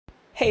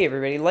Hey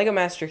everybody, Lego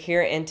Master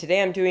here, and today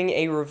I'm doing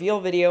a reveal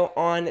video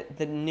on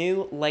the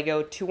new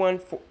LEGO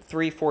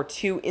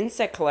 21342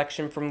 Insect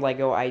Collection from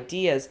LEGO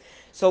Ideas,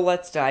 so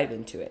let's dive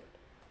into it.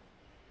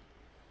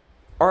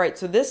 Alright,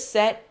 so this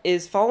set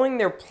is following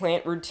their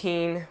plant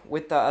routine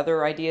with the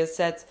other Ideas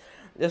sets.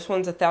 This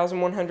one's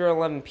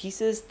 1,111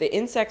 pieces. The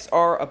insects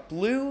are a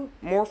blue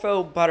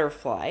Morpho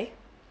butterfly,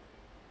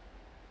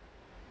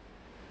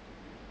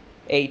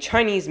 a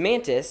Chinese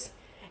mantis,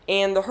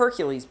 and the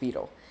Hercules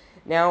beetle.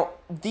 Now,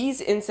 these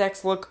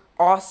insects look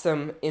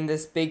awesome in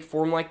this big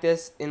form like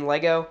this in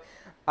LEGO.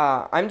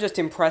 I'm just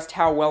impressed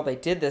how well they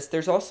did this.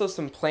 There's also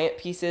some plant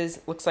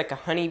pieces, looks like a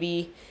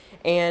honeybee,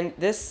 and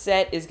this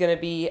set is going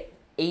to be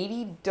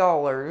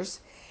 $80,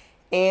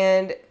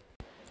 and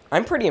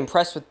I'm pretty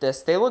impressed with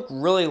this. They look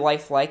really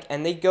lifelike,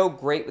 and they go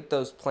great with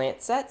those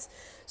plant sets.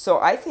 So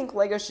I think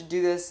LEGO should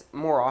do this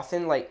more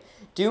often, like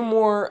do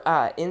more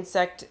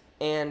insect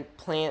and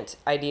plant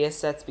idea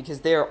sets,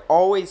 because they are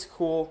always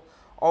cool.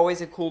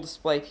 Always a cool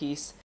display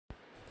piece.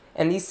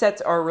 And these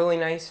sets are really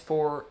nice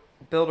for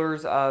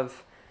builders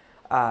of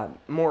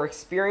more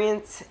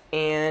experience,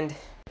 and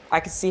I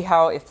could see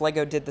how if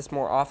LEGO did this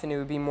more often, it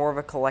would be more of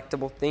a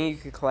collectible thing. You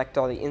could collect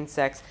all the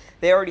insects.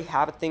 They already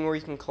have a thing where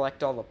you can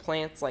collect all the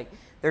plants. Like,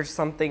 there's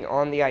something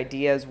on the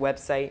Ideas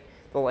website,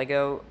 the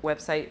LEGO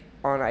website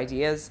on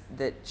Ideas,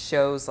 that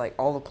shows like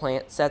all the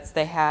plant sets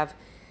they have.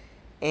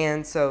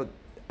 And so,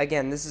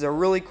 again, this is a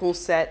really cool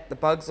set. The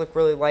bugs look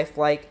really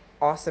lifelike.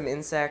 Awesome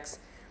insects.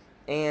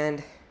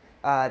 And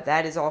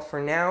that is all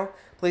for now.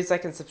 Please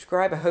like and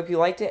subscribe. I hope you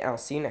liked it, and I'll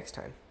see you next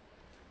time.